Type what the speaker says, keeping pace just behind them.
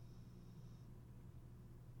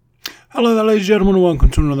Hello there, ladies and gentlemen, and welcome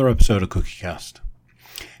to another episode of CookieCast.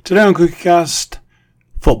 Today on CookieCast,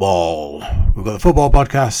 football. We've got the football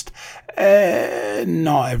podcast.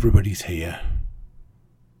 Not everybody's here.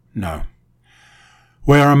 No.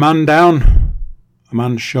 We're a man down, a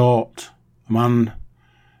man short, a man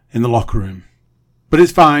in the locker room. But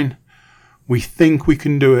it's fine. We think we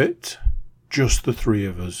can do it, just the three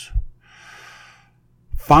of us.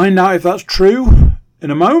 Find out if that's true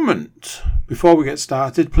in a moment. Before we get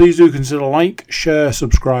started, please do consider like, share,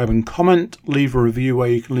 subscribe and comment. Leave a review where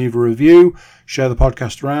you can leave a review. Share the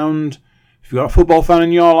podcast around. If you've got a football fan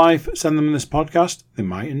in your life, send them this podcast. They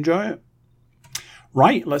might enjoy it.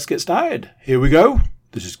 Right, let's get started. Here we go.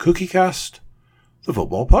 This is CookieCast, the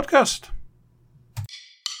football podcast.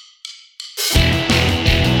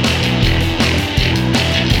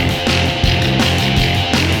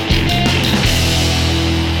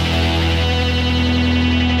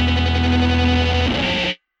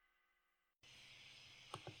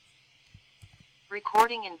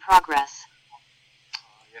 Recording in progress.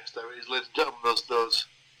 Yes, there it is, ladies and gentlemen. Those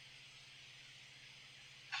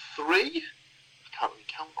three. I can't really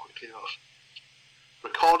count quickly enough.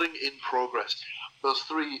 Recording in progress. Those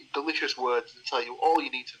three delicious words that tell you all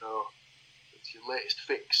you need to know. It's your latest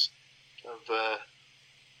fix of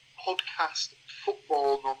podcast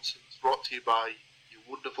football nonsense brought to you by you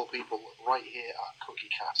wonderful people right here at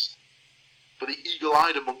CookieCast. For the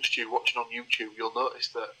eagle-eyed amongst you watching on YouTube, you'll notice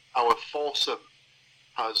that our foursome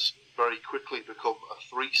has very quickly become a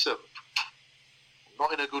threesome.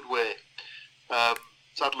 Not in a good way.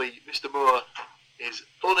 Sadly, Mr. Moore is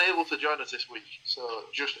unable to join us this week, so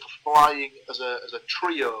just flying as a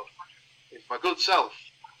trio is my good self,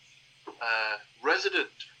 resident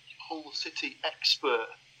Hull City expert,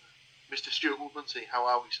 Mr. Stuart Woodmansey. How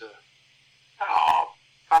are we, sir? Oh,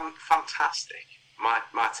 fantastic.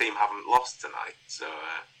 My team haven't lost tonight, so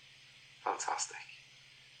fantastic.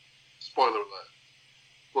 Spoiler alert.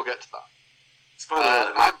 We'll get to that. Spoiler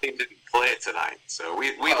alert, my team didn't play tonight, so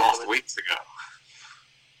we lost weeks ago.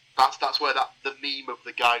 That's where the meme of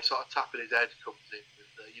the guy sort of tapping his head comes in.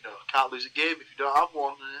 With, can't lose a game if you don't have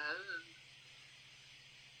one.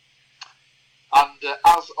 And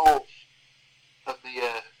as of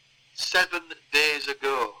the 7 days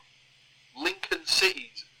ago, Lincoln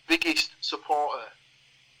City's biggest supporter,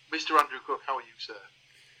 Mr. Andrew Cook, how are you, sir?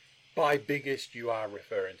 By biggest, you are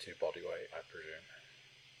referring to bodyweight, I presume.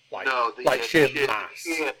 Sheer mass.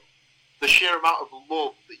 The sheer amount of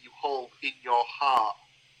love that you hold in your heart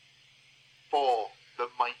for the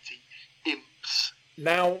mighty imps.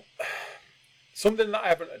 Now, something that I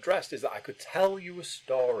haven't addressed is that I could tell you a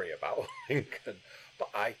story about Lincoln, but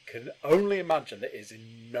I can only imagine that it is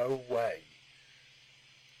in no way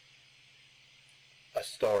a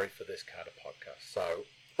story for this kind of podcast. So,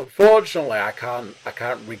 unfortunately, I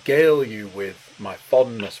can't regale you with my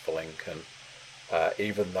fondness for Lincoln,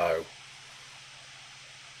 even though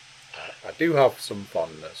I do have some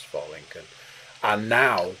fondness for Lincoln. And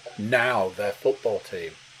now their football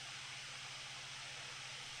team.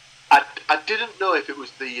 I didn't know if it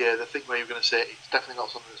was the thing where you were going to say it's definitely not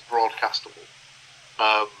something that's broadcastable.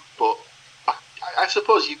 But I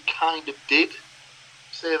suppose you kind of did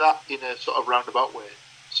say that in a sort of roundabout way.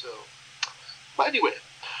 But anyway,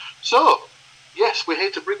 yes, we're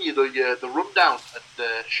here to bring you the rundown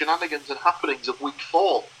and shenanigans and happenings of Week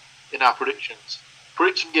 4 in our predictions.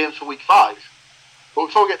 Predict some games for Week 5. But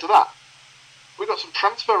before we get to that, we've got some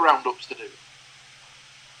transfer roundups to do.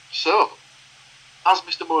 So, as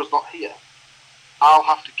Mr. Moore's not here, I'll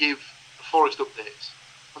have to give the Forest updates.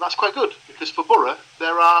 And that's quite good, because for Borough,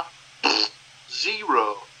 there are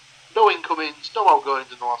zero. No incomings, no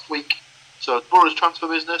outgoings in the last week. So Borough's transfer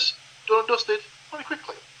business, done and dusted, very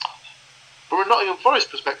quickly. From a Nottingham Forest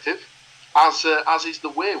perspective, as is the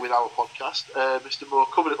way with our podcast, Mr. Moore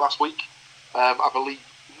covered it last week, I believe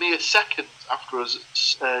mere seconds after us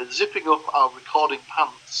zipping up our recording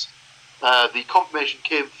pants, the confirmation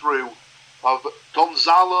came through of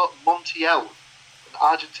Gonzalo Montiel, an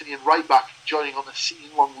Argentinian right-back, joining on a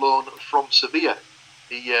season-long loan from Sevilla.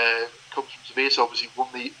 He comes from Sevilla, so obviously won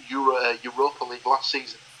the Europa League last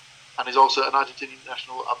season, and is also an Argentinian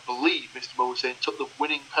international. I believe Mr. Moore was saying took the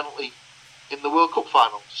winning penalty in the World Cup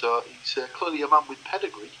final, so he's clearly a man with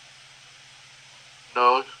pedigree.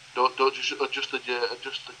 No, don't just adjust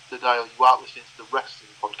the dial. You are listening to the rest of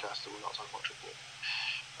the podcast, so we're not talking about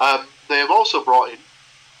football. They have also brought in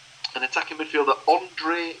an attacking midfielder,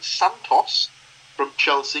 Andre Santos, from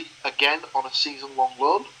Chelsea, again on a season-long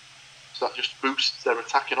loan. So that just boosts their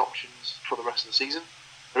attacking options for the rest of the season.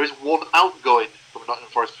 There is one outgoing from a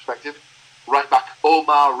Nottingham Forest perspective. Right back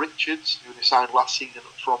Omar Richards, who they signed last season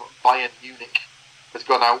from Bayern Munich, has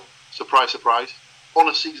gone out surprise, surprise, on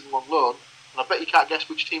a season-long loan, and I bet you can't guess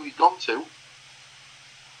which team he's gone to.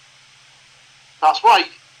 That's right,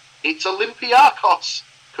 it's Olympiacos,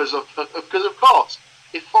 because of course,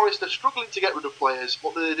 if Forest are struggling to get rid of players,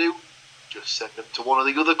 what do? Just send them to one of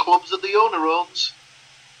the other clubs that the owner owns.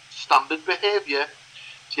 Standard behaviour.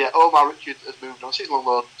 So yeah, Omar Richards has moved on season-long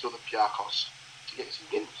loan to Olympiacos to get some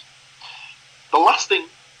games. The last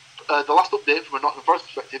update from a Nottingham Forest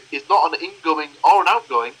perspective is not an incoming or an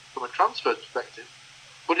outgoing from a transfer perspective,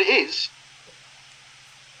 but it is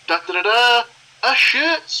a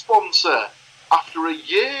shirt sponsor. After a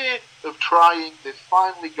year of trying, they've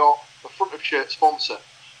finally got a front of shirt sponsor.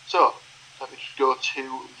 So let me just go to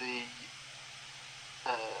the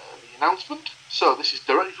announcement. So this is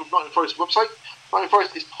directly from Nottingham Forest's website. Nottingham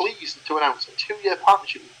Forest is pleased to announce a 2-year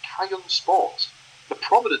partnership with Kion Sports, the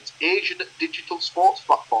prominent Asian digital sports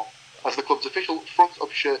platform, as the club's official front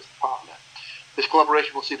of shirt partner. This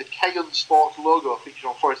collaboration will see the Kion Sports logo featured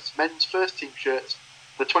on Forest's men's first team shirts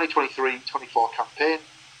for the 2023-24 campaign.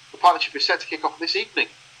 The partnership is set to kick off this evening,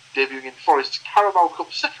 debuting in Forest's Carabao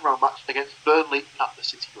Cup second round match against Burnley at the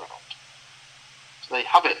City Ground. So there you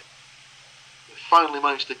have it. They finally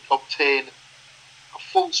managed to obtain a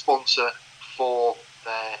full sponsor for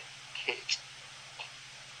their kit.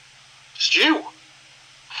 Stu,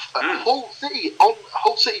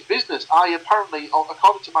 Hull City business. I apparently,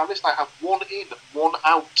 according to my list, I have 1 in, 1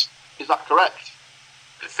 out. Is that correct?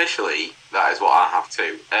 Officially, that is what I have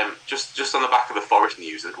too. Just on the back of the Forest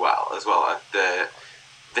news as well.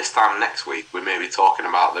 This time next week, we may be talking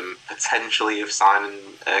about them potentially of signing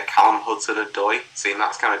Callum Hudson-Odoi. Seeing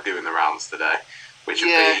that's kind of doing the rounds today, which would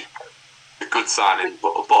be a good signing.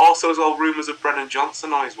 But also as well, rumours of Brennan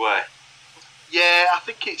Johnson on his way. Yeah, I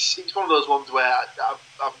think it's one of those ones where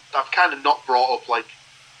I've kind of not brought up like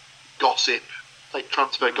gossip, like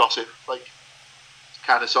transfer gossip, like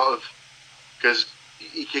kind of sort of, because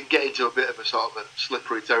you can get into a bit of a sort of a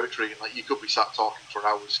slippery territory, and like you could be sat talking for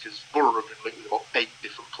hours, because Borough have been linked with about 8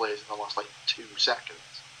 different players in the last like 2 seconds,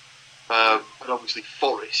 and obviously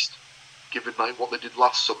Forest, given like what they did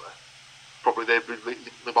last summer, probably they've been linked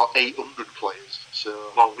with about 800 players.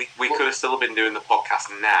 So well, we could have still been doing the podcast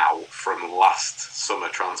now from last summer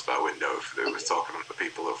transfer window if we was talking about the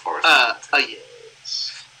people of Forest.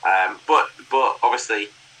 Yes. But obviously,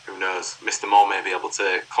 who knows? Mr. Moore may be able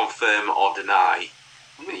to confirm or deny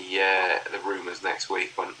the rumours next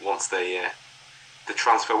week once the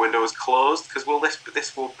transfer window is closed. Because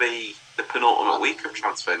this will be the penultimate week of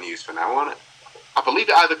transfer news for now, won't it? I believe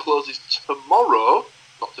it either closes tomorrow,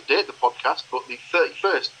 not to date the podcast, but the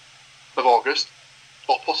 31st of August,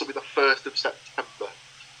 or possibly the 1st of September.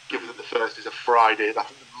 Given that the 1st is a Friday,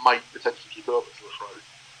 that might potentially keep open to a Friday.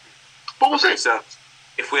 But we'll see. So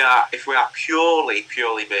if we are purely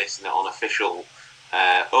basing it on official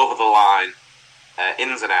over the line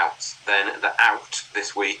ins and outs, then the out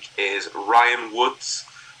this week is Ryan Woods,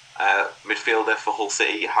 midfielder for Hull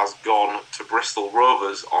City, has gone to Bristol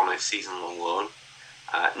Rovers on a season-long loan.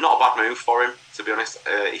 Not a bad move for him, to be honest.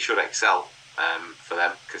 He should excel for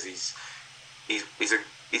them, because he's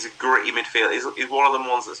a gritty midfielder. He's one of them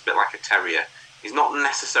ones that's a bit like a terrier. He's not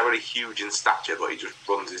necessarily huge in stature, but he just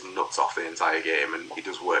runs his nuts off the entire game, and he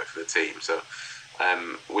does work for the team. So,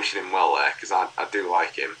 wishing him well there, because I do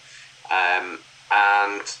like him.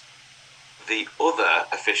 And the other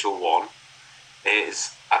official one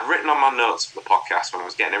is, I'd written on my notes for the podcast when I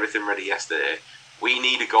was getting everything ready yesterday, we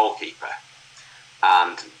need a goalkeeper.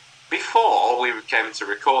 And before we came to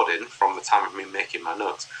recording, from the time of me making my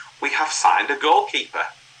notes, we have signed a goalkeeper.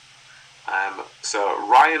 So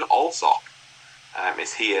Ryan Alsop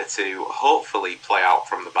is here to hopefully play out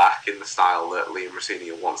from the back in the style that Liam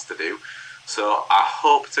Rosenior wants to do. So I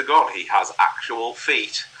hope to God he has actual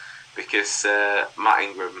feet, because Matt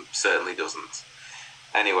Ingram certainly doesn't.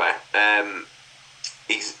 Anyway,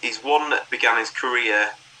 he's one that began his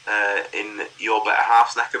career in your better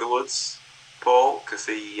half's neck of the woods, Paul, because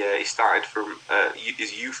he started from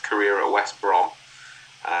his youth career at West Brom.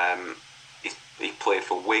 He played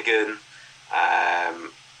for Wigan.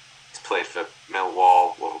 He's played for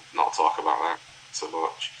Millwall. We'll not talk about that so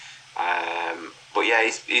much. But yeah,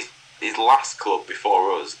 his last club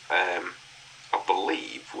before us, I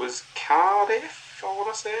believe, was Cardiff, I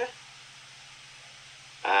want to say.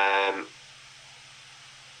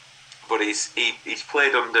 But he's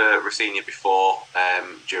played under Rosenior before,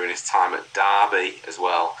 during his time at Derby as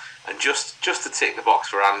well. And just to tick the box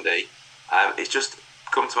for Andy, it's just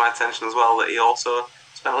come to my attention as well that he also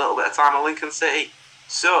spent a little bit of time at Lincoln City.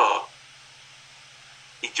 So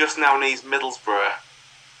he just now needs Middlesbrough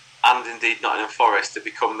and indeed Nottingham Forest to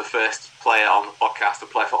become the first player on the podcast to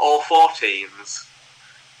play for all 4 teams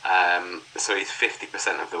So he's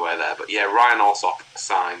 50% of the way there. But yeah, Ryan Alsop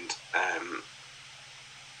signed,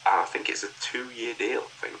 I think it's a 2-year deal,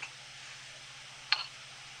 I think.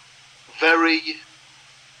 Very,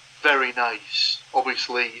 very nice.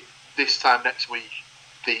 Obviously, this time next week,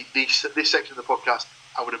 this section of the podcast,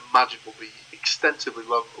 I would imagine, will be extensively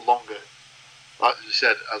longer. Like I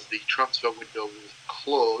said, as the transfer window was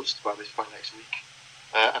closed by this point next week.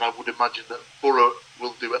 And I would imagine that Borough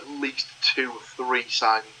will do at least 2 or 3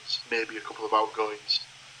 signings, maybe a couple of outgoings.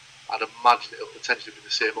 I'd imagine it'll potentially be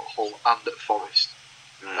the same at Hull and at Forest.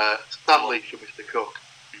 Sadly for Mr. Cook,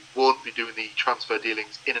 we won't be doing the transfer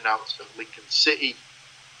dealings in and out of Lincoln City,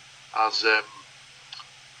 as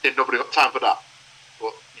nobody got time for that.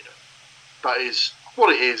 But that is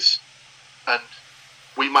what it is, and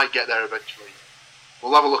we might get there eventually.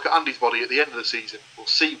 We'll have a look at Andy's body at the end of the season. We'll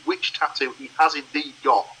see which tattoo he has indeed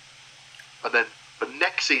got. And then for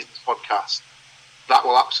next season's podcast, that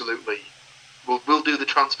will absolutely... We'll do the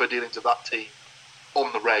transfer dealings of that team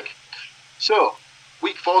on the reg. So,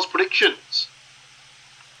 week 4's predictions.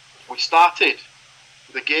 We started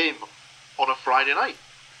with a game on a Friday night.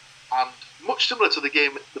 And much similar to the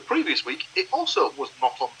game the previous week, it also was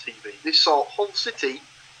not on TV. This saw Hull City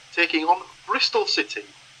taking on Bristol City.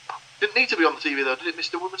 Didn't need to be on the TV though, did it,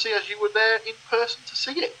 Mr. Woodmansey, as you were there in person to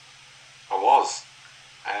see it? I was.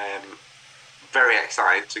 Very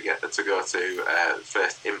excited to go to the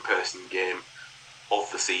first in-person game of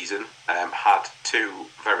the season. Had 2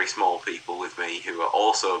 very small people with me who are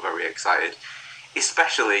also very excited,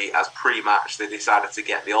 especially as pre-match they decided to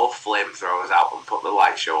get the old flamethrowers out and put the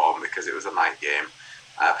light show on because it was a night game.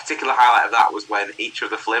 A particular highlight of that was when each of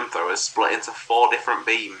the flamethrowers split into 4 different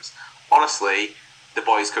beams. Honestly, the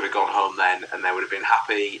boys could have gone home then and they would have been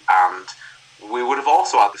happy, and we would have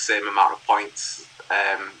also had the same amount of points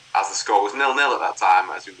as the score was 0-0 at that time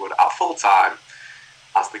as we would at full time,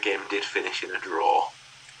 as the game did finish in a draw.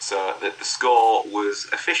 So the score was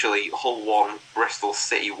officially Hull 1, Bristol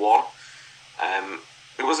City 1.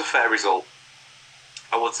 It was a fair result.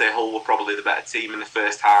 I would say Hull were probably the better team in the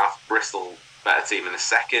first half, Bristol better team in the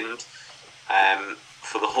second.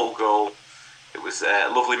 For the Hull goal, it was a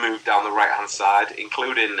lovely move down the right-hand side,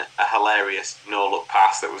 including a hilarious no-look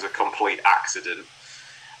pass that was a complete accident.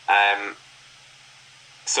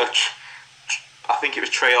 I think it was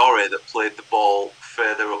Traore that played the ball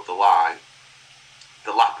further up the line.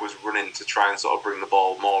 The lap was running to try and sort of bring the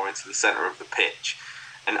ball more into the centre of the pitch.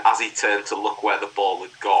 And as he turned to look where the ball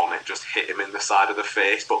had gone, it just hit him in the side of the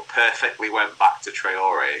face, but perfectly went back to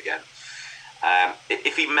Traore again.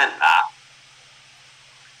 If he meant that,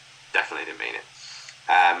 definitely didn't mean it.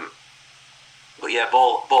 But yeah,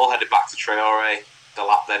 ball headed back to Traore. The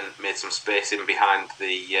lap then made some space in behind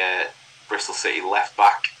the Bristol City left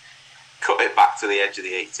back, cut it back to the edge of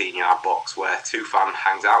the 18-yard box where Tufan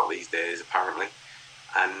hangs out these days apparently,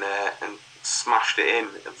 and smashed it in.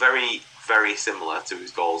 Very, very similar to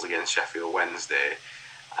his goals against Sheffield Wednesday.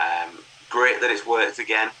 Great that it's worked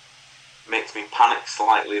again. Makes me panic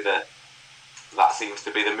slightly that seems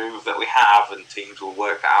to be the move that we have, and teams will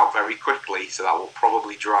work that out very quickly, so that will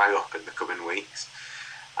probably dry up in the coming weeks.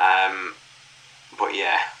 But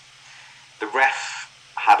yeah, the ref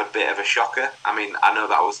had a bit of a shocker. I mean, I know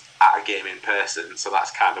that was at a game in person, so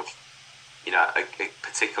that's kind of,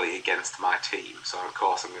 particularly against my team, so of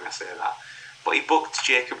course I'm going to say that. But he booked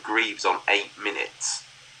Jacob Greaves on 8 minutes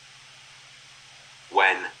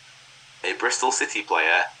when a Bristol City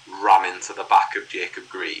player ran into the back of Jacob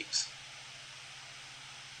Greaves,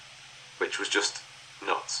 which was just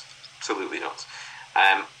nuts, absolutely nuts.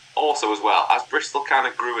 Also as well, as Bristol kind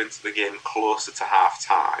of grew into the game closer to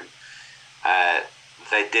half-time,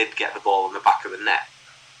 they did get the ball in the back of the net.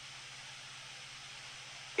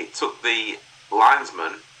 It took the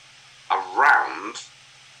linesman around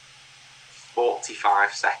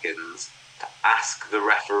 45 seconds to ask the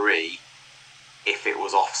referee if it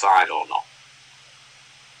was offside or not.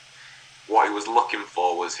 What he was looking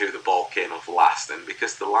for was who the ball came off last, and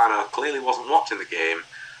because the liner clearly wasn't watching the game,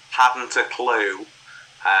 hadn't a clue,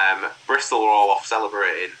 Bristol were all off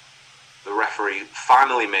celebrating. The referee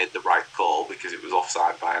finally made the right call because it was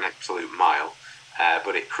offside by an absolute mile,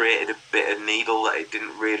 but it created a bit of needle that it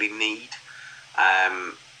didn't really need.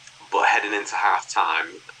 But heading into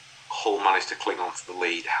half-time, Hull managed to cling on to the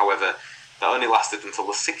lead. However, that only lasted until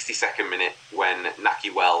the 62nd minute when Naki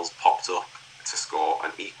Wells popped up to score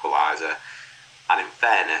an equaliser. And in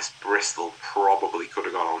fairness, Bristol probably could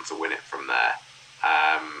have gone on to win it from there.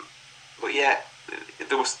 But yeah,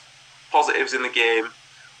 there was positives in the game.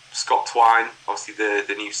 Scott Twine, obviously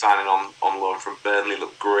the new signing on loan from Burnley,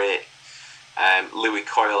 looked great. Louis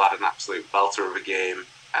Coyle had an absolute belter of a game.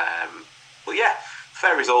 But yeah,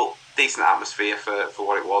 fair result, decent atmosphere for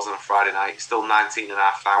what it was on a Friday night. Still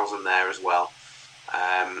 19,500 there as well.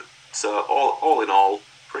 So all in all,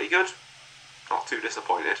 pretty good. Not too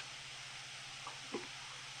disappointed.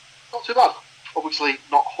 Not too bad. Obviously,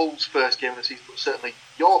 not Hull's first game of the season, but certainly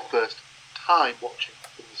your first time watching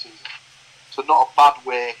in the season. So not a bad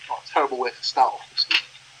way, not a terrible way to start off the season.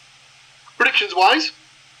 Predictions-wise,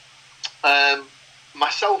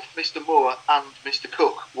 myself, Mr. Moore, and Mr.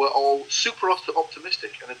 Cook were all super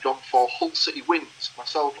optimistic and had gone for Hull City wins.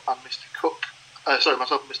 Myself and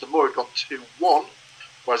Mr. Moore had gone 2-1,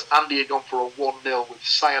 whereas Andy had gone for a 1-0 with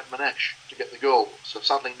Syed Manesh to get the goal. So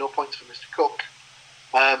sadly, no points for Mr. Cook.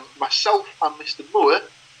 Myself and Mr. Moore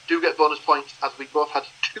do get bonus points as we both had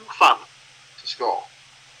 2 fan to score.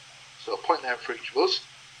 So a point there for each of us.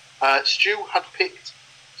 Stu had picked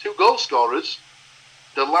 2 goal scorers,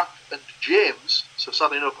 Delap and James, so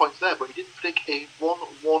sadly no points there, but he did pick a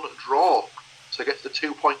 1-1 draw, so gets the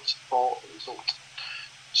 2 points for the result.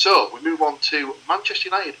 So we move on to Manchester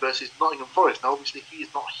United versus Nottingham Forest. Now obviously he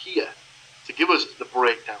is not here to give us the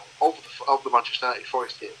breakdown of the Manchester United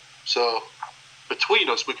Forest game. So between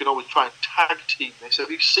us we can always try and tag team this. Have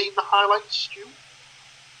you seen the highlights, Stu?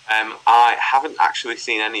 I haven't actually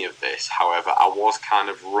seen any of this, however I was kind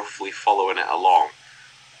of roughly following it along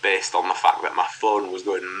based on the fact that my phone was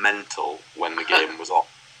going mental when the game was on,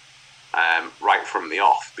 right from the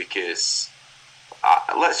off, because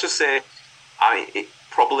let's just say it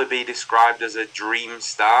probably be described as a dream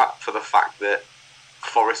start for the fact that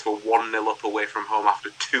Forest were 1-0 up away from home after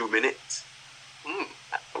 2 minutes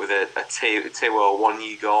with a Teo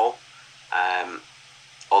 1-0 goal.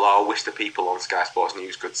 Although I wish the people on Sky Sports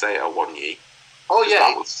News could say it a 1-0. Oh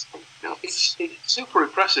yeah, it's super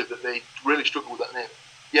impressive that they really struggled with that name.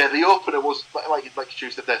 Yeah, the opener was, like you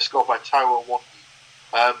said there, scored by Taiwo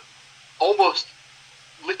 1-0. Almost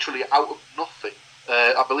literally out of nothing.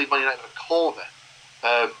 I believe Man United had a corner.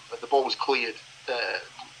 And the ball was cleared.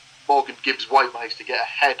 Morgan Gibbs-White managed to get a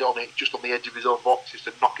head on it just on the edge of his own box just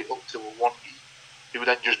to knock it up to a 1-0. Who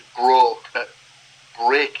then just broke at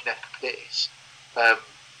breakneck pace.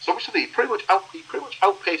 So obviously he pretty much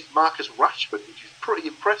outpaced Marcus Rashford, which is pretty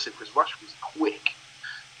impressive because Rashford was quick.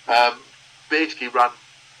 Basically ran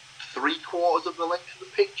 3/4 of the length of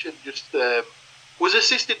the pitch and just was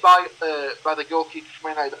assisted by the goalkeeper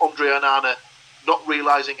from United, Andre Onana, not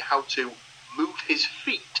realising how to move his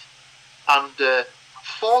feet and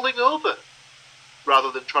falling over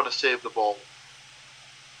rather than trying to save the ball.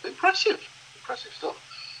 Impressive stuff.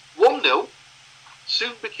 1-0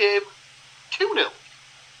 soon became 2-0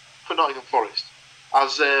 for Nottingham Forest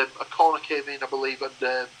as a corner came in, I believe,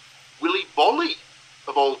 and Willy Bolly,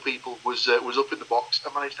 of all people, was up in the box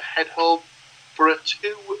and managed to head home for a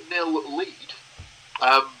 2-0 lead.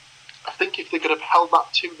 I think if they could have held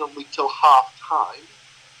that 2-0 lead till half time,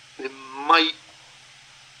 they might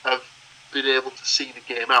have been able to see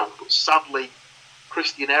the game out. But sadly,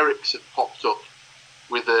 Christian Eriksen popped up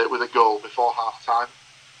with a goal before half time,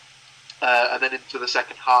 and then into the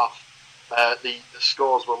second half, the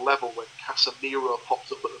scores were level when Casemiro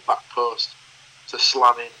popped up at the back post to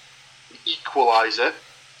slam in the equaliser,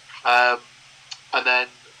 and then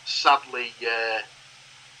sadly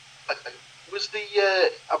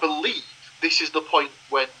I believe this is the point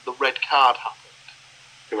when the red card happened.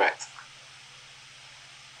 Correct.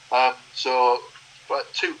 So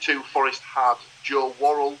 2-2 Forest had Joe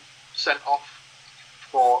Worrell sent off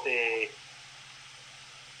for a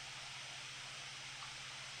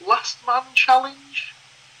last man challenge.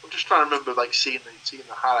 I'm just trying to remember, seeing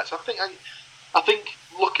the highlights. I think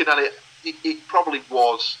looking at it, it probably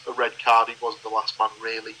was a red card. He wasn't the last man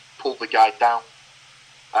really. Pulled the guy down.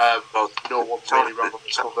 No one really ran on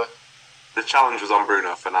the cover. The challenge was on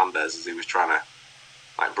Bruno Fernandes as he was trying to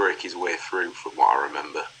break his way through, from what I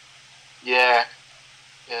remember. Yeah.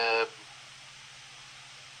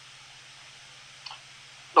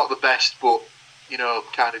 Not the best, but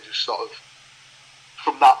kind of just sort of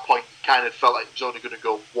from that point, it kind of felt like it was only going to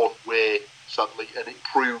go one way, sadly, and it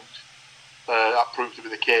proved to be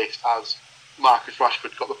the case as Marcus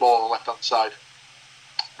Rashford got the ball on the left-hand side,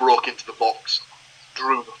 broke into the box,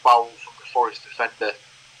 drew the foul from the Forest defender,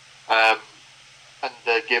 and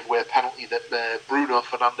gave away a penalty that Bruno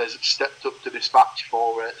Fernandes stepped up to dispatch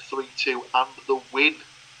for 3-2 and the win,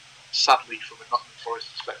 sadly, from a Nottingham Forest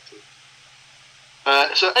perspective.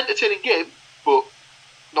 So entertaining game, but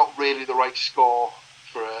not really the right score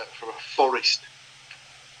for a Forest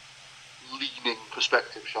leaning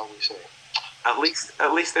perspective, shall we say? At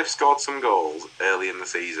least they've scored some goals early in the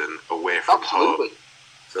season away from home,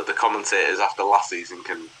 so the commentators after last season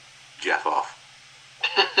can jeff off.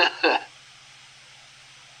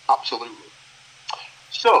 Absolutely.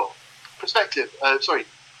 So,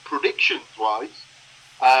 predictions-wise,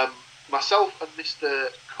 myself and Mr.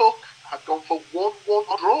 Cook had gone for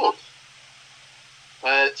 1-1 draws.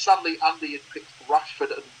 Sadly, Andy had picked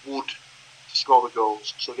Rashford and Wood to score the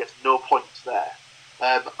goals, so he gets no points there.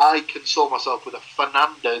 I console myself with a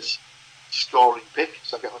Fernandes scoring pick,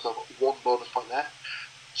 so I get myself 1 bonus point there.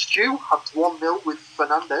 Stu had 1-0 with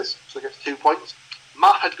Fernandes, so he gets 2 points.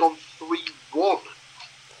 Matt had gone 3-1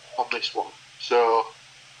 on this one, so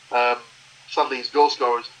sadly his goal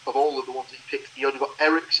scorers, of all of the ones he picked, he only got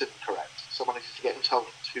Ericsson correct, so manages to get himself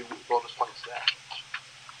 2 bonus points there.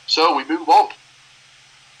 So we move on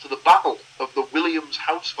to the battle of the Williams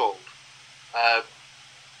household. I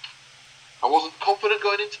wasn't confident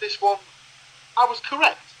going into this one. I was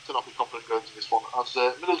correct to not be confident going into this one, as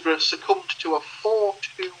Middlesbrough succumbed to a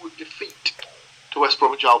 4-2 defeat to West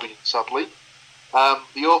Bromwich Albion, sadly.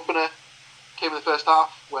 The opener came in the first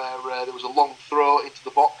half, where there was a long throw into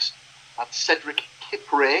the box, and Cedric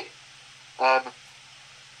Kipre,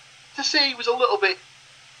 to say he was a little bit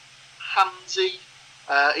handsy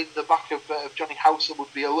in the back of Johnny Howson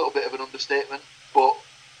would be a little bit of an understatement, but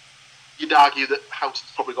you'd argue that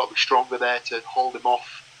Howson's probably got to be stronger there to hold him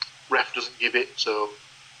off. Ref doesn't give it, so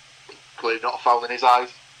clearly not a foul in his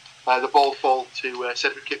eyes. The ball fall to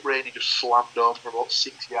Cedric Kipre, and he just slammed home from about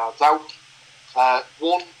 6 yards out.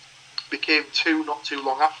 1 became 2 not too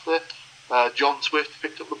long after. John Swift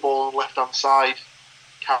picked up the ball on the left-hand side,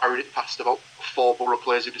 carried it past about 4 Borough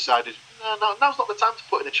players who decided, no, now's not the time to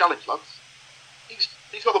put in a challenge, lads.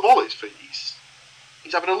 He's got the ball at his feet.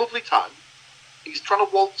 He's having a lovely time. He's trying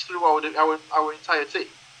to waltz through our entire team.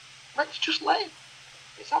 Let's just let him.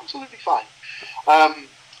 It's absolutely fine.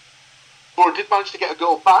 Borough did manage to get a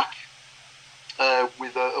goal back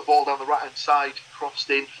with a ball down the right-hand side, crossed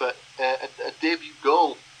in for a debut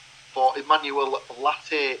goal for Emmanuel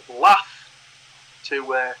Latte Lath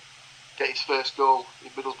to get his first goal in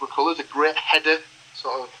Middlesbrough colours. A great header,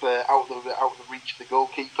 sort of out of the reach of the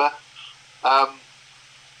goalkeeper.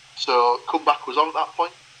 So comeback was on at that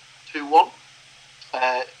point, 2-1.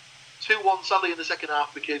 2-1 sadly in the second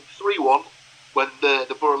half became 3-1 when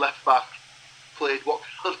the Borough left back played what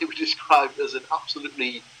can be described as an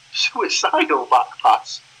absolutely suicidal back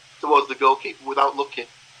pass towards the goalkeeper without looking,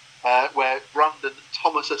 where Brandon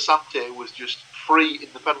Thomas Asante was just free in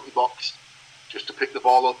the penalty box just to pick the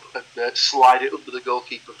ball up and slide it under the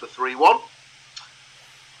goalkeeper for 3-1.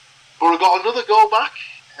 Borough got another goal back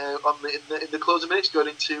in the closing minutes going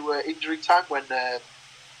into injury time when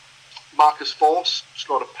Marcus Force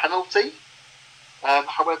scored a penalty.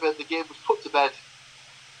 However, the game was put to bed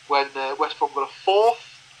when West Brom got a fourth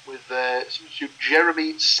with substitute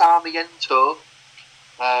Jeremy Sarmiento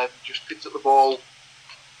just picked up the ball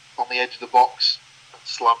on the edge of the box and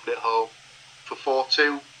slammed it home for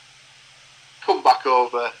 4-2. Come back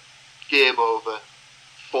over, game over,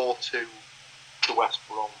 4-2 to West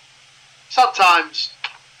Brom. Sad times,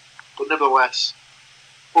 but nevertheless,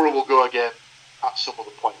 Borough will go again at some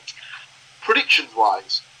other point.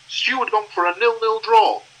 Predictions-wise, Stu had gone for a 0-0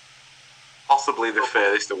 draw. Possibly the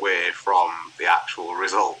furthest away from the actual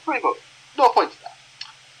result. Pretty much. No points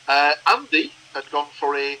there. Andy had gone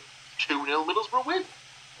for a 2-0 Middlesbrough win,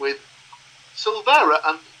 with Silvera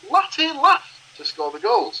and Latte Lath to score the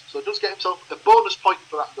goals. So he does get himself a bonus point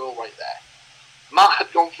for that goal right there. Matt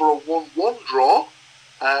had gone for a 1-1 draw,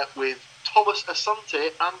 with Thomas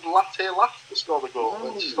Asante and Latte Lath to score the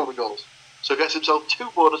goals. So gets himself 2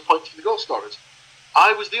 bonus points for the goal scorers.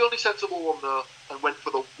 I was the only sensible one though, and went for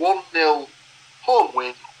the 1-0 home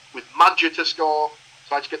win with Madja to score,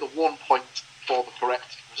 so I just get the 1 point for the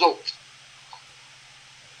correct result.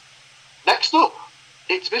 Next up,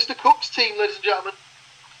 it's Mr. Cook's team, ladies and gentlemen.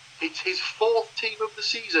 It's his 4th team of the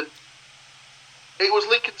season. It was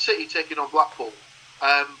Lincoln City taking on Blackpool.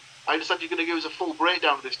 I understand you're going to give us a full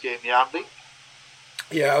breakdown of this game, yeah, Andy?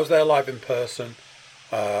 Yeah, I was there live in person.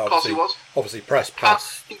 Of course he was. Obviously, press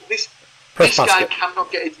pass. This guy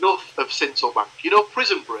cannot get enough of Sincilbank. You know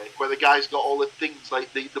Prison Break, where the guy's got all the things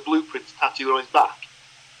like the blueprints tattooed on his back?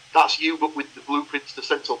 That's you, but with the blueprints to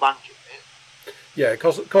Sincilbank in it. Yeah, it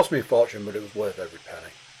cost me a fortune, but it was worth every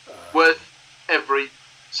penny. Worth every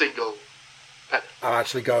single penny. I'm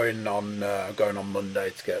actually going on Monday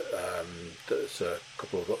to get a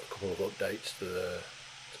couple of updates to the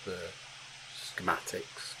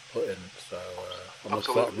schematics put in. So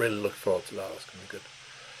I'm really looking forward to that. That's going to be good.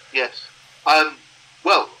 Yes.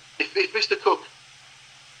 Well, if Mr. Cook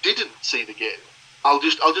didn't see the game, I'll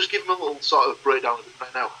just give him a little sort of breakdown of it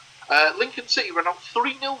right now. Lincoln City ran out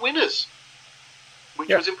 3-0 winners, which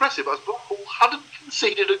was impressive, as Blackpool hadn't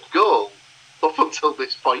conceded a goal up until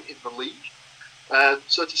this point in the league.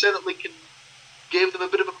 So to say that Lincoln gave them a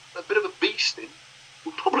bit of a beasting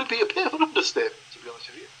would probably be a bit of an understatement, to be honest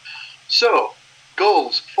with you. So,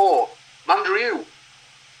 goals for Mandrieu.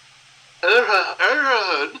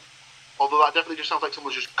 Erhan, although that definitely just sounds like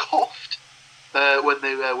someone just coughed when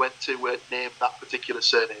they went to name that particular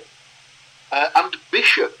surname. And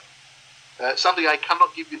Bishop. Sadly, I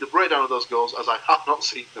cannot give you the breakdown of those goals as I have not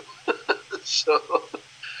seen them. So,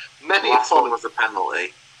 many Last one apologies. was a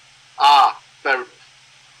penalty. Fair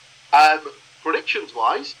enough.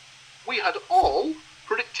 Predictions-wise, we had all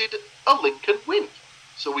predicted a Lincoln win.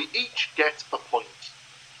 So we each get a point.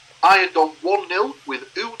 I had gone 1-0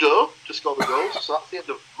 with Udo to score the goals, so that's the end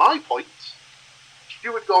of my points.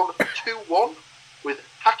 Stu had gone 2-1 with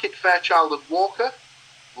Hackett, Fairchild and Walker.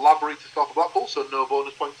 Lavery to score for Blackpool, so no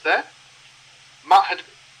bonus points there. Matt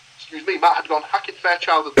had gone Hackett,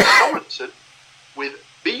 Fairchild and Sorensen with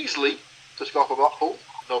Beasley to score for Blackpool,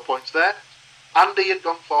 no points there. Andy had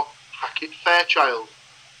gone for Hackett, Fairchild,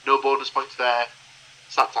 no bonus points there.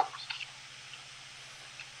 Sad times.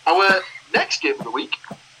 Our next game of the week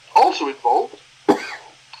also involved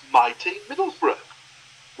my team Middlesbrough,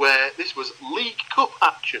 where this was League Cup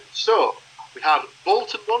action. So we had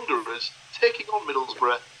Bolton Wanderers taking on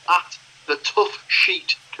Middlesbrough at the Tough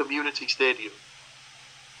Sheet Community Stadium.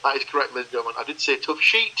 That is correct, ladies and gentlemen. I did say Tough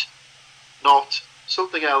Sheet, not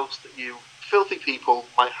something else that you filthy people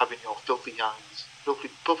might have in your filthy minds.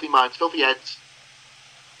 Filthy minds, filthy heads.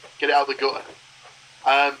 Get it out of the gutter.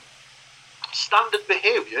 Standard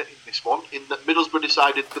behaviour in this one, in that Middlesbrough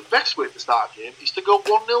decided the best way to start a game is to go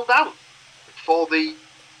 1-0 down. For the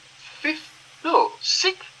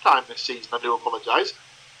sixth time this season, I do apologise.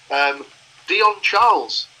 Dion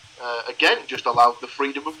Charles, again, just allowed the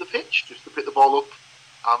freedom of the pitch, just to pick the ball up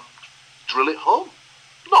and drill it home.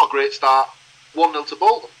 Not a great start, 1-0 to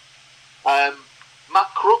Bolton.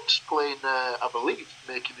 Matt Crooks playing, I believe,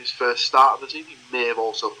 making his first start of the season. He may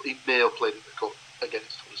have played in the cup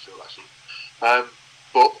against Huddersfield actually.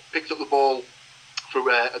 But picked up the ball through.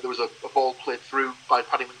 There was a ball played through by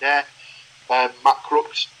Paddy McNair. Matt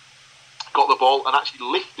Crooks got the ball and actually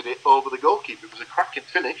lifted it over the goalkeeper. It was a cracking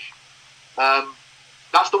finish.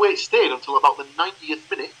 That's the way it stayed until about the 90th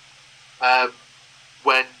minute,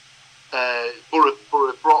 when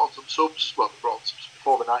Borough brought on some subs. Well, brought on subs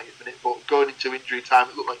before the 90th minute, but going into injury time,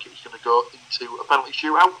 it looked like it was going to go into a penalty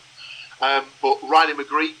shootout. But Riley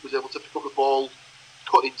McGree was able to pick up the ball,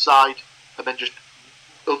 cut inside, and then just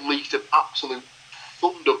unleashed an absolute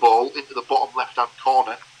thunderball into the bottom left-hand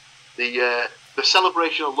corner. The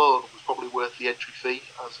celebration alone was probably worth the entry fee,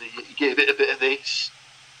 as he gave it a bit of this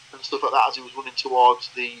and stuff like that as he was running towards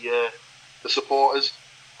the supporters.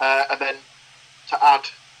 And then to add,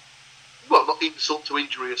 well, not insult to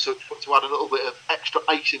injury as such, but to add a little bit of extra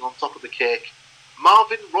icing on top of the cake,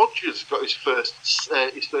 Marvin Rodgers got his first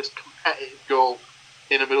competitive goal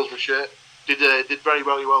in a Middlesbrough shirt. Did very,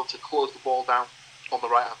 very well to close the ball down on the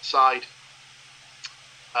right hand side.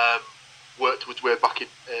 Worked his way back in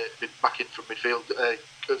from midfield.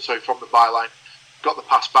 From the byline. Got the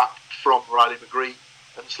pass back from Riley McGree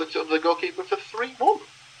and slipped it under the goalkeeper for 3-1.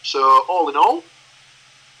 So all in all,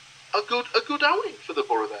 a good outing for the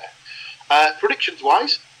Borough there. Predictions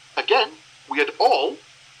wise, again, we had all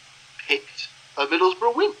picked a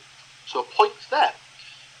Middlesbrough win. So points there.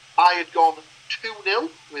 I had gone 2-0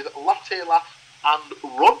 with Latte Laugh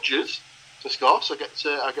and Rodgers to score, so I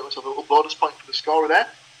get myself a little bonus point for the scorer there.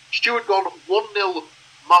 Stuart gone 1-0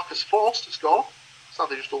 Marcus Force to score,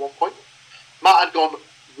 sadly just a 1 point. Matt had gone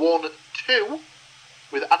 1-2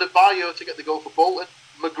 with Adebayo to get the goal for Bolton,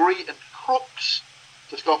 McGree and Crooks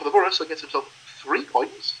to score for the Borough, so gets himself 3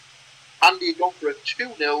 points. Andy had gone for a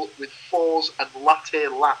 2-0 with Fours and Latte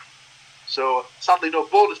Laugh. So sadly no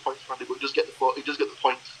bonus points for Andy, but he does get the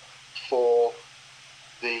points for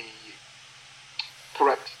the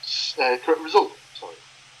correct result. Sorry.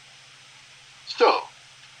 So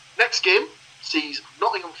next game sees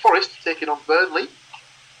Nottingham Forest taking on Burnley.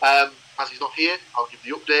 As he's not here, I'll give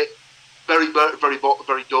the update.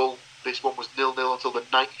 Very dull. This one was 0-0 until the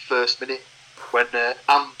 91st minute when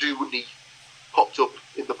Amdouni popped up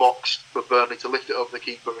in the box for Burnley to lift it over the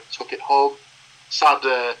keeper and took it home. Sad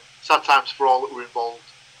times for all that were involved,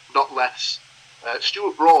 not less.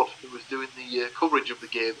 Stuart Broad, who was doing the coverage of the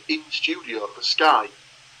game in studio for Sky,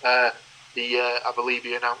 I believe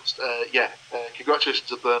he announced, congratulations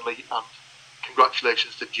to Burnley and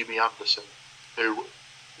congratulations to Jimmy Anderson, who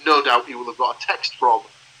no doubt he will have got a text from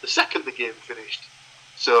the second the game finished,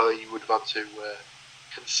 so he would have had to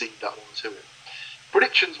concede that one to him.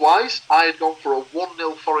 Predictions wise, I had gone for a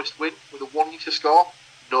 1-0 Forest win with a 1 to score,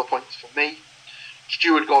 no points for me.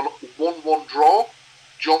 Stu had gone 1-1 draw,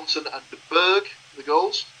 Johnson and De Berg the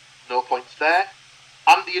goals, no points there.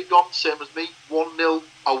 Andy had gone, same as me, 1-0,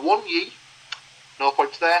 a 1-ye, no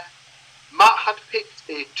points there. Matt had picked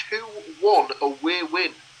a 2-1 away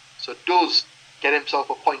win, so does get himself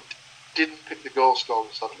a point. Didn't pick the goal scorer,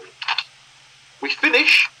 sadly. We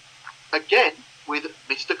finish, again, with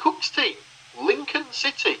Mr. Cook's team, Lincoln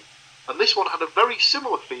City. And this one had a very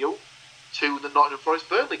similar feel to the Nottingham Forest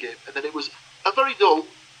Burnley game, and then it was a very dull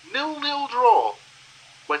 0-0 draw.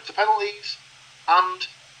 Went to penalties, and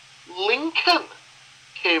Lincoln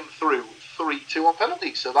came through 3-2 on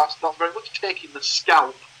penalties. So that's not very much taking the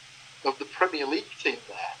scalp of the Premier League team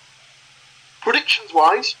there.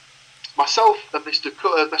 Predictions-wise, myself and Mr.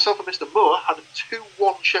 Moore had a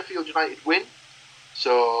 2-1 Sheffield United win,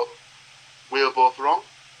 so we were both wrong.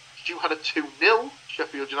 Stu had a 2-0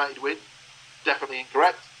 Sheffield United win, definitely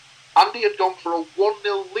incorrect. Andy had gone for a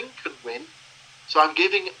 1-0 Lincoln win, so I'm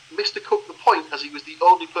giving Mr. Cook the point as he was the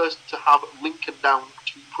only person to have Lincoln down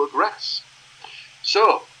to progress.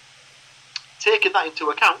 So, taking that into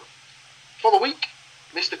account, for the week,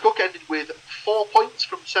 Mr. Cook ended with 4 points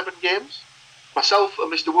from 7 games. Myself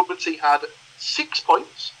and Mr. Woodmansey had 6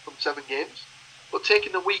 points from 7 games. But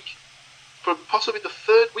taking the week, for possibly the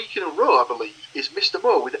 3rd week in a row, I believe, is Mr.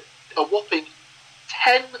 Moore with a whopping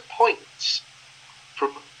 10 points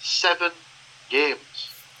from 7 games.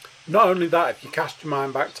 Not only that, if you cast your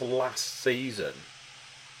mind back to last season,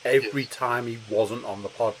 every time he wasn't on the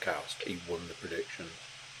podcast, he won the predictions.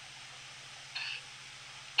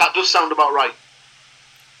 That does sound about right.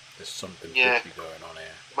 There's something fishy going on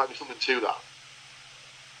here. Might be something to that.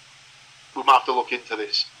 We might have to look into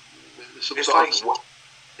this. It's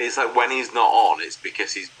like when he's not on, it's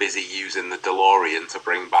because he's busy using the DeLorean to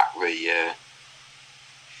bring back the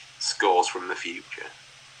scores from the future.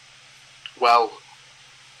 Well,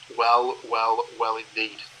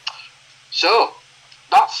 indeed. So,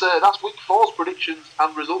 that's week 4's predictions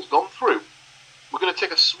and results gone through. We're going to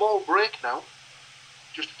take a small break now,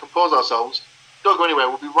 just to compose ourselves. Don't go anywhere,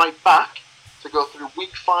 we'll be right back to go through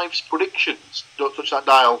week 5's predictions. Don't touch that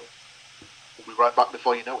dial. We'll be right back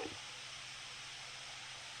before you know it.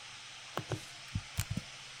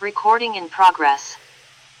 Recording in progress.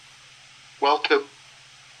 Welcome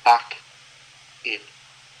back in.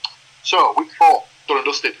 So, week 4, done and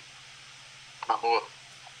dusted. Matt Moore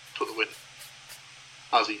took the win,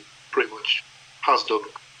 as he pretty much has done.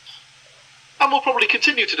 And will probably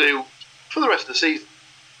continue to do for the rest of the season.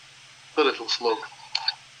 The little slug.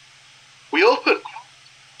 We open,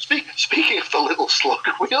 speaking of the little slug,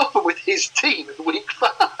 we open with his team in week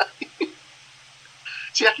 5.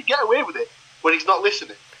 See, I can get away with it when he's not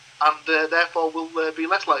listening, and therefore will be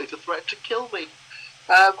less likely to threaten to kill me.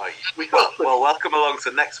 Well, welcome along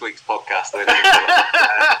to next week's podcast.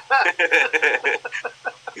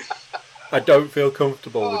 I don't feel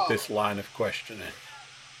comfortable with this line of questioning.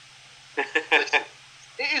 Listen,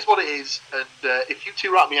 it is what it is, and if you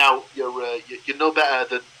two rat me out, you're no better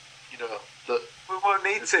than that. We won't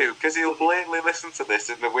need to, because he'll blatantly listen to this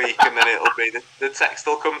in the week, and then it'll be the text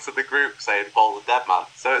will come to the group saying Paul the dead man,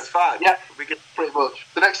 so it's fine. Yeah, pretty much.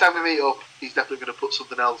 The next time we meet up, he's definitely going to put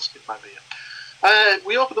something else in my beer.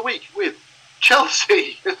 We open the week with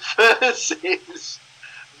Chelsea versus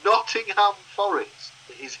Nottingham Forest.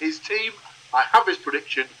 It is his team. I have his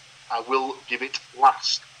prediction. I will give it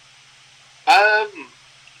last.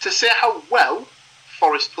 To say how well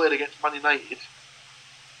Forest played against Man United,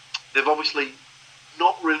 they've obviously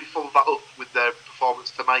not really followed that up with their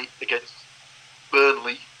performance tonight against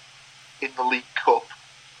Burnley in the League Cup.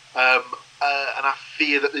 And I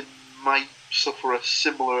fear that they might suffer a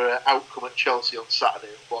similar outcome at Chelsea on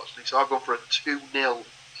Saturday, unfortunately. So I've gone for a 2-0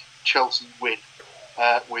 Chelsea win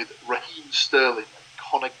with Raheem Sterling and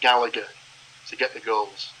Conor Gallagher to get the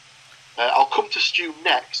goals. I'll come to Stu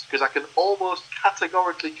next, because I can almost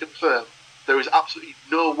categorically confirm there is absolutely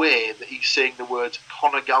no way that he's saying the words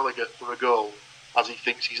Conor Gallagher for a goal, as he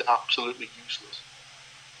thinks he's absolutely useless.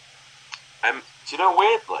 Do you know,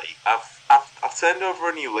 weirdly, I've turned over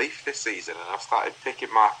a new leaf this season, and I've started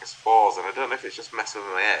picking Marcus Fours, and I don't know if it's just messing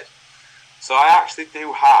with my head. So I actually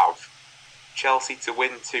do have Chelsea to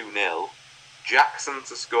win 2-0, Jackson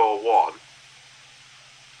to score 1,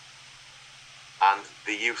 and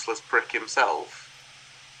the useless prick himself,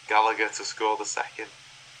 Gallagher, to score the second.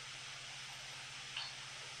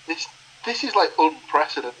 This is like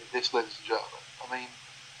unprecedented, this, ladies and gentlemen. I mean,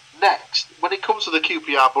 next, when it comes to the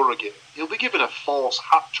QPR Borough game, he'll be given a false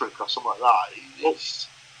hat-trick or something like that.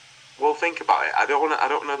 Well, think about it. I don't want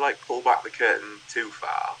to like pull back the curtain too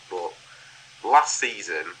far, but last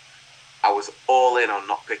season I was all in on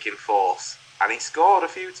not picking Force, and he scored a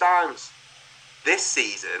few times. This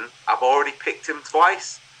season I've already picked him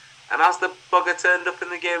twice, and as the bugger turned up in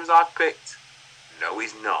the games I've picked, No,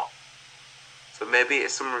 he's not. So maybe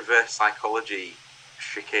it's some reverse psychology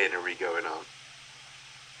chicanery going on.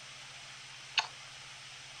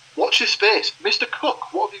 Watch your space. Mr.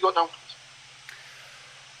 Cook, what have you got down for us?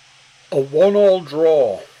 A 1-1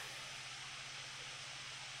 draw.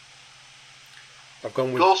 I've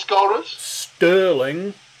gone with Goal scorers?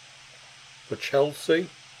 Sterling for Chelsea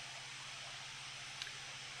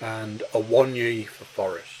and Awoniyi for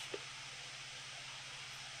Forest.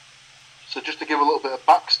 So just to give a little bit of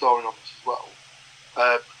backstory on this as well,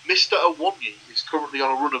 Mr. Awoniyi is currently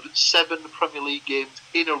on a run of 7 Premier League games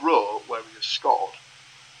in a row where he has scored.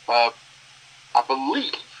 I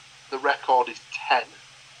believe the record is 10,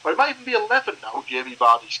 or it might even be 11 now. Jamie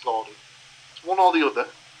Vardy scored it. It's one or the other.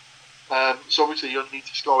 So obviously you only need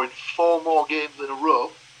to score in 4 more games in a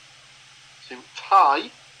row to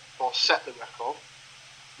tie or set the record.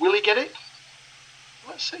 Will he get it?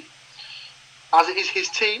 Let's see. As it is his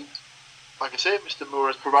team, like I say, Mr. Moore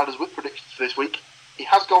has provided us with predictions for this week. He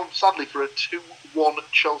has gone, sadly, for a 2-1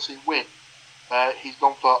 Chelsea win. He's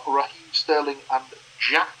gone for Raheem Sterling and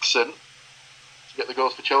Jackson to get the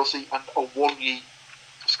goals for Chelsea, and Awoniyi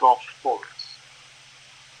to score for Forest.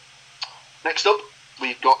 Next up,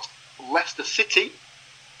 we've got Leicester City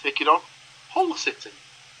taking on Hull City.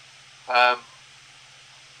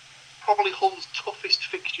 Probably Hull's toughest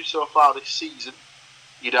fixture so far this season,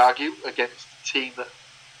 you'd argue, against a team that,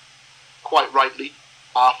 quite rightly,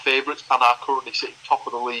 are favourites and are currently sitting top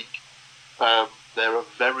of the league. They're a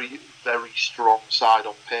very, very strong side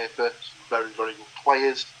on paper, some very, very good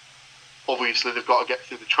players. Obviously, they've got to get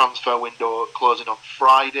through the transfer window closing on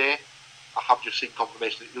Friday. I have just seen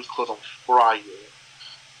confirmation that it does close on Friday.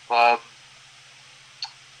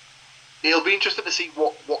 It'll be interesting to see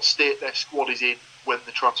what state their squad is in when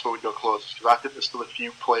the transfer window closes, because I think there's still a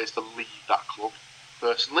few players to leave that club,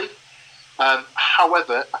 personally.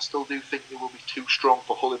 However, I still do think they will be too strong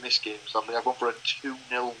for Hull in this game, so I've gone for a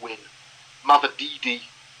 2-0 win. Mavididi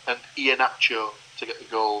and Iheanacho to get the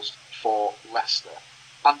goals for Leicester.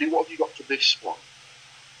 Andy, what have you got for this one?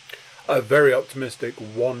 A very optimistic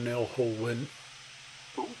 1-0 Hull win.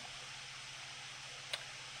 Ooh.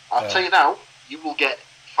 I'll tell you now, you will get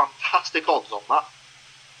fantastic odds on that.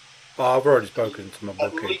 Oh, I've already spoken to my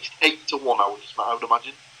At bookie. least 8-1, I would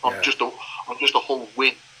imagine, on Yeah. just a Hull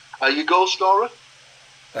win. Your goal scorer?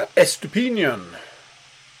 Estupinian.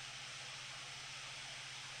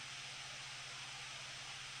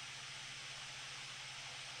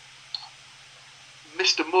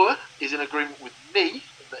 Mr. Moore is in agreement with me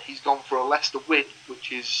that he's gone for a Leicester win,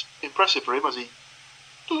 which is impressive for him, as he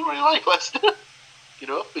doesn't really like Leicester,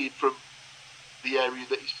 being from the area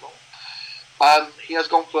that he's from. He has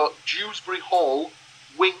gone for Dewsbury Hall,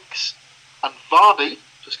 Winks and Vardy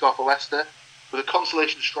to score for Leicester, with a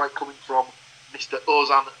consolation strike coming from Mr.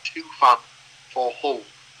 Ozan Tufan for Hull.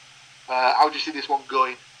 How do you see this one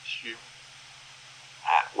going, Stu?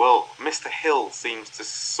 Well, Mr. Hill seems to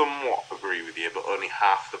somewhat agree with you, but only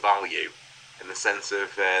half the value, in the sense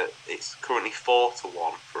of it's currently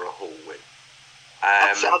 4-1 for a Hull win.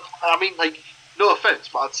 No offence,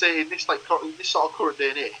 but I'd say in this sort of current day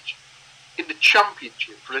and age, in the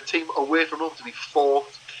Championship, for a team away from home to be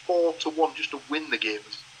 4-1 just to win the game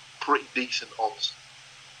is pretty decent odds.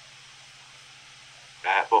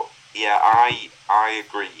 But yeah, I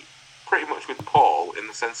agree pretty much with Paul, in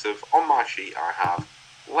the sense of, on my sheet I have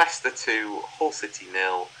Leicester 2, Hull City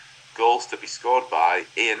 0, goals to be scored by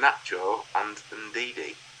Iheanacho and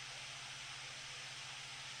Ndidi.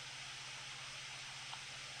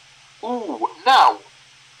 Ooh, now,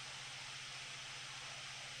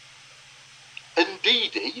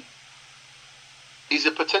 Ndidi is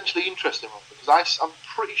a potentially interesting one, because I'm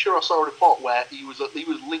pretty sure I saw a report where he was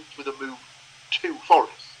linked with a move to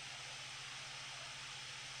Forest.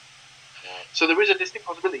 So there is a distinct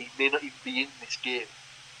possibility he may not even be in this game.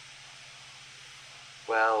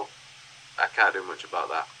 Well, I can't do much about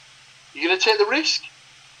that. You going to take the risk?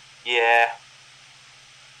 Yeah.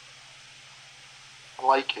 I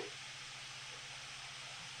like it.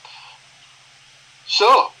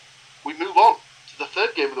 So, we move on to the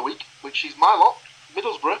third game of the week, which is my lot,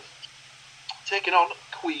 Middlesbrough, taking on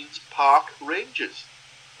Queen's Park Rangers.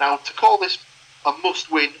 Now, to call this a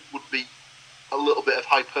must-win would be a little bit of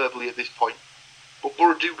hyperbole at this point, but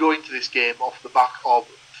Borough do go into this game off the back of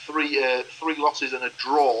three losses and a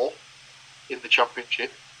draw in the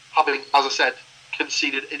Championship, having, as I said,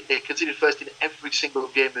 conceded first in every single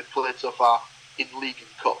game they've played so far in League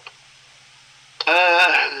and Cup.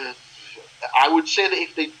 I would say that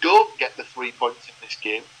if they don't get the 3 points in this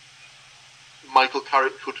game, Michael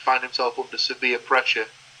Carrick could find himself under severe pressure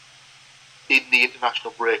in the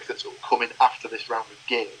international break that's coming after this round of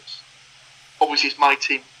games. obviously it's my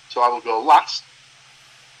team, so I will go last.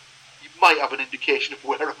 You might have an indication of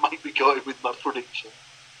where I might be going with my prediction.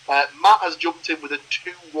 Matt has jumped in with a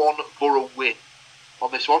 2-1 Borough win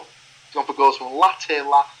on this one. He's gone for goals from Latte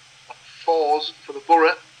Laugh and Fours for the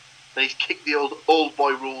Borough. Then he's kicked the old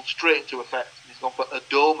boy rule straight into effect. He's gone for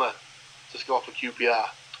Adoma to score for QPR.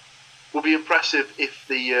 Would be impressive if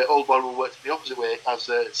the old boy rule worked in the opposite way, as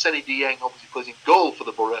Seni Dieng obviously plays in goal for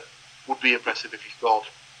the Borough. Would be impressive if he scored.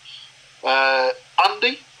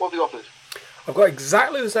 Andy, what have you got for this? I've got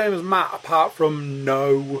exactly the same as Matt, apart from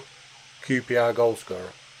no QPR goal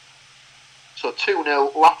scorer. So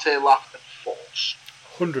 2-0, Latte Laugh and Force.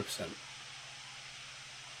 100%.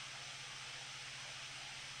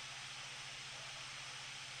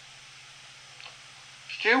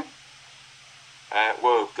 Stu?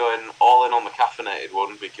 We're going all in on the caffeinated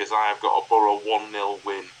one because I've got a Borough 1-0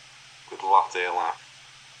 win with Latte Laugh.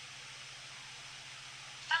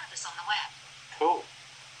 Found us on the web. Cool.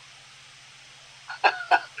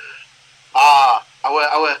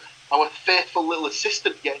 Our faithful little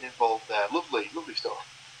assistant getting involved there. Lovely stuff.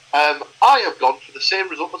 I have gone for the same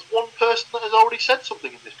result as one person that has already said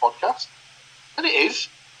something in this podcast, and it is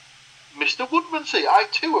Mr. Woodmansey. I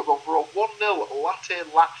too have gone for a 1-0 Latte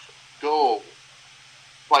Laugh goal.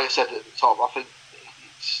 Like I said at the top, I think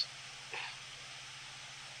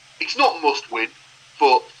it's not must win,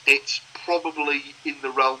 but it's probably in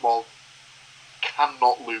the realm of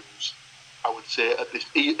cannot lose. I would say at this,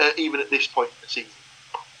 even at this point in the season,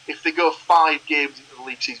 if they go 5 games into the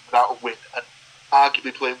league season without a win, and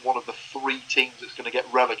arguably playing one of the 3 teams that's going to get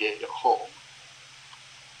relegated at home,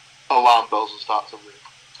 alarm bells will start to ring.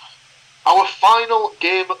 Our final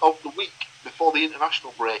game of the week before the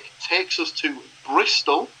international break takes us to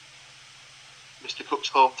Bristol, Mr. Cook's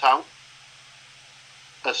hometown,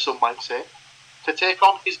 as some might say, to take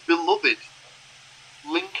on his beloved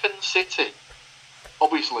Lincoln City.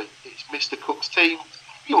 Obviously, it's Mr. Cook's team.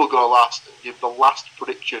 He will go last and give the last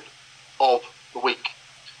prediction of the week.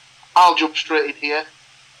 I'll jump straight in here.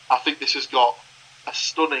 I think this has got a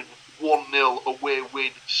stunning 1-0 away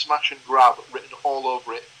win, smash and grab written all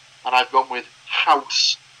over it, and I've gone with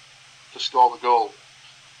House to score the goal.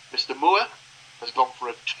 Mr. Moore has gone for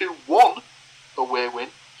a 2-1 away win,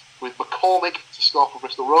 with McCormick to score for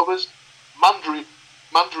Bristol Rovers, Mandrieu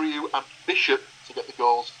and Bishop to get the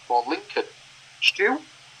goals for Lincoln. Stu?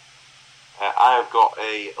 I have got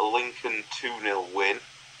a Lincoln 2-0 win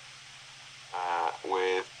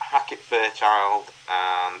with Hackett Fairchild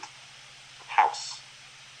and House.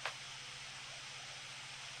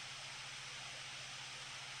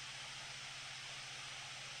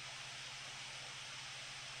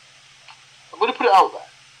 I'm going to put it out there.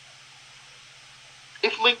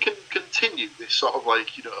 If Lincoln continue this sort of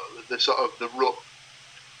the rut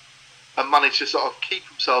and manage to sort of keep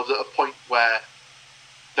themselves at a point where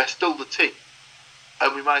they're still the team,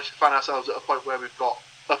 and we manage to find ourselves at a point where we've got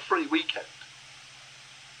a free weekend,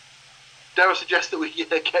 dare I suggest that we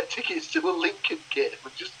get tickets to a Lincoln game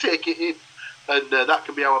and just take it in, and that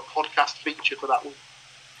can be our podcast feature for that week.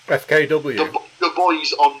 FKW. The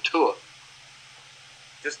boys on tour.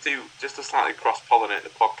 Just to slightly cross-pollinate the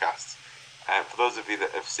podcast, for those of you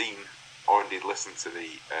that have seen or indeed listened to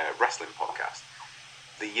the wrestling podcast,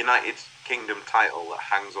 the United Kingdom title that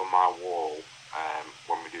hangs on my wall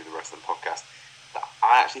when we do the wrestling podcast,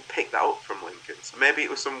 I actually picked that up from Lincoln. So maybe it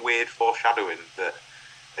was some weird foreshadowing that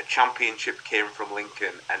a championship came from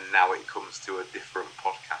Lincoln and now it comes to a different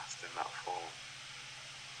podcast in that form.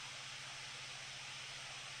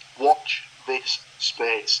 Watch this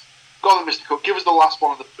space. Go on, Mr. Cook. Give us the last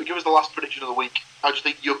one. Give us the last prediction of the week. How do you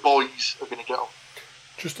think your boys are going to get on?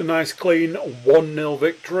 Just a nice clean 1-0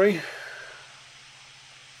 victory,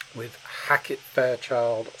 with Hackett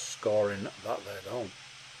Fairchild scoring that led on.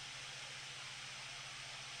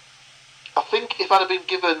 I think if I'd have been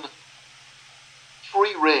given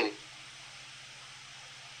free rein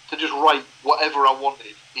to just write whatever I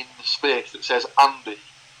wanted in the space that says Andy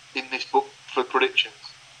in this book for predictions,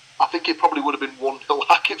 I think it probably would have been 1-0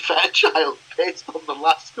 Hackett Fairchild based on the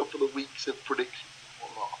last couple of weeks of predictions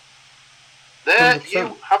and whatnot. There 100%.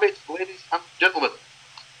 you have it, ladies and gentlemen.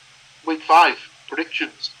 Week 5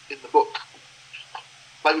 predictions in the book.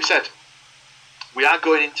 Like we said, we are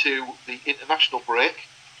going into the international break.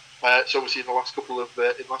 So obviously in the last couple of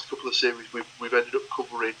series we've ended up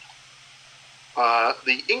covering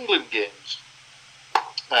the England games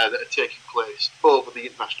that are taking place over the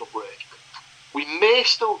international break. We may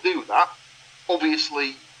still do that,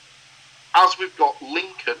 obviously, as we've got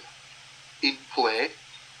Lincoln in play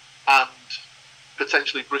and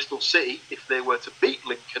potentially Bristol City if they were to beat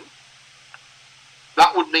Lincoln.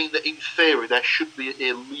 that would mean that in theory there should be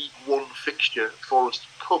a League One fixture for us to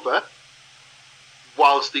cover,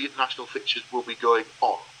 whilst the international fixtures will be going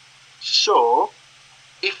on. So,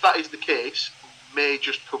 if that is the case, we may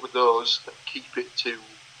just cover those and keep it to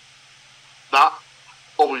that.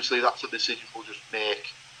 Obviously, that's a decision we'll just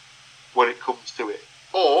make when it comes to it.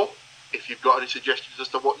 Or, if you've got any suggestions as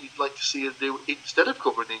to what you'd like to see us do instead of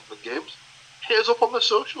covering England games, hit us up on the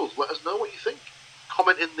socials. Let us know what you think.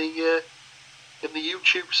 Comment in the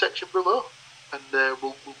YouTube section below, and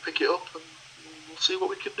we'll pick it up and we'll see what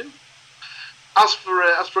we can do. As for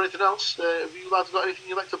anything else, have you lads got anything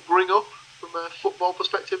you'd like to bring up from a football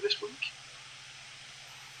perspective this week?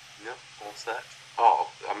 No, all set. Oh,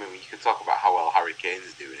 I mean, you could talk about how well Harry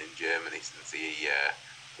Kane's doing in Germany since he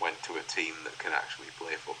went to a team that can actually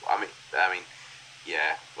play football. I mean,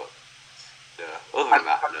 yeah, but other than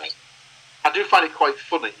that, no. I do find it quite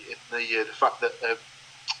funny in the fact that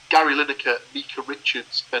Gary Lineker, Micah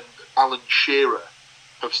Richards, and Alan Shearer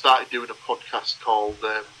have started doing a podcast called.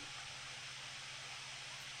 I'm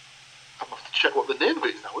going to have to check what the name of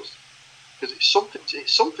it is now, because it's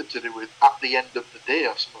something to do with At the End of the Day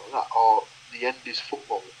or something like that, or The End is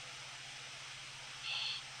Football.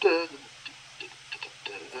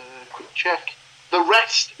 Quick check. The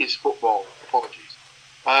Rest is Football. Apologies.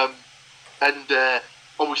 And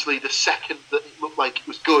obviously the second that it looked like it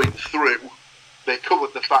was going through, they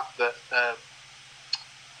covered the fact that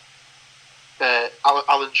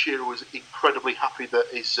Alan Shearer was incredibly happy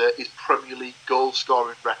that his Premier League goal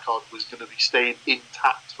scoring record was going to be staying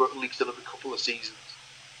intact for at least another couple of seasons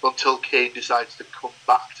until Kane decides to come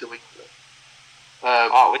back to England.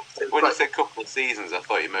 When you said couple of seasons, I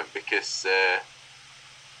thought you meant because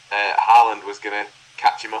Haaland was going to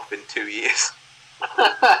catch him up in 2 years.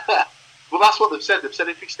 Well, that's what they've said. They've said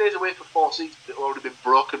if he stays away for 4 seasons, it'll already been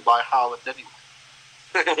broken by Haaland anyway.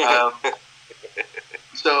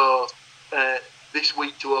 So this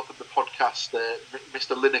week, to open the podcast,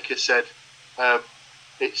 Mr. Lineker said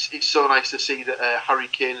it's so nice to see that Harry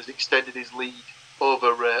Kane has extended his lead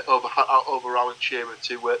over Alan Shearer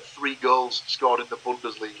to 3 goals scored in the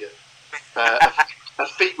Bundesliga, a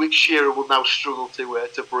feat which Shearer will now struggle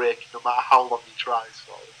to break no matter how long he tries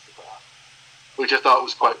for it, which I thought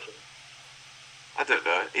was quite funny. I don't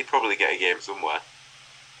know. He'd probably get a game somewhere.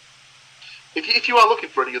 If you are looking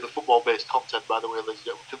for any other football-based content, by the way, ladies and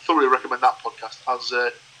gentlemen, I can thoroughly recommend that podcast. As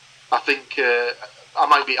I think I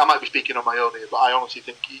might be speaking on my own here, but I honestly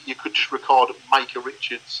think you could just record Micah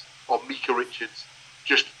Richards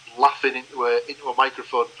just laughing into a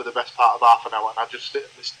microphone for the best part of half an hour, and I just sit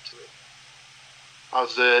and listen to it.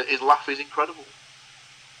 As his laugh is incredible.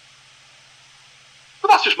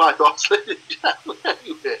 But that's just my thoughts, ladies and gentlemen.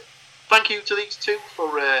 Anyway, thank you to these two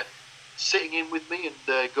for sitting in with me and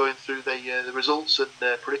going through the results and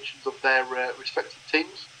predictions of their respective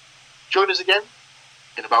teams. Join us again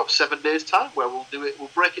in about 7 days' time, where we'll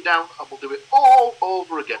break it down and we'll do it all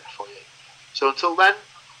over again for you. So until then,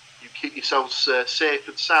 you keep yourselves safe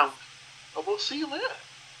and sound, and we'll see you later.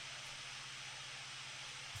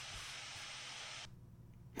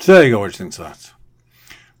 So there you go, what do you think of that?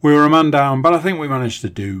 We were a man down, but I think we managed to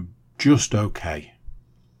do just okay.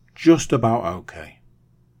 Just about okay,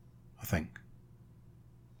 I think.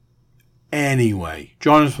 Anyway,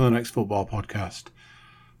 join us for the next football podcast.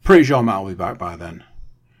 Pretty sure Matt will be back by then.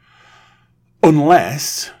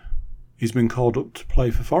 Unless he's been called up to play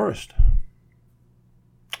for Forest.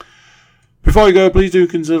 Before you go, please do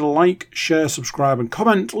consider like, share, subscribe and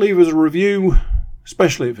comment. Leave us a review,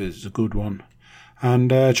 especially if it's a good one.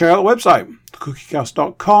 And check out the website,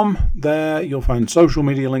 thecookiecast.com. There you'll find social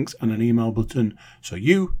media links and an email button so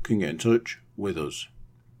you can get in touch with us.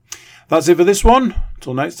 That's it for this one.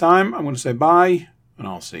 Until next time, I'm going to say bye, and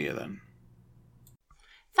I'll see you then.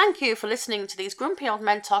 Thank you for listening to these grumpy old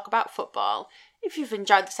men talk about football. If you've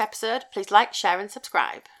enjoyed this episode, please like, share and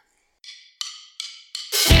subscribe.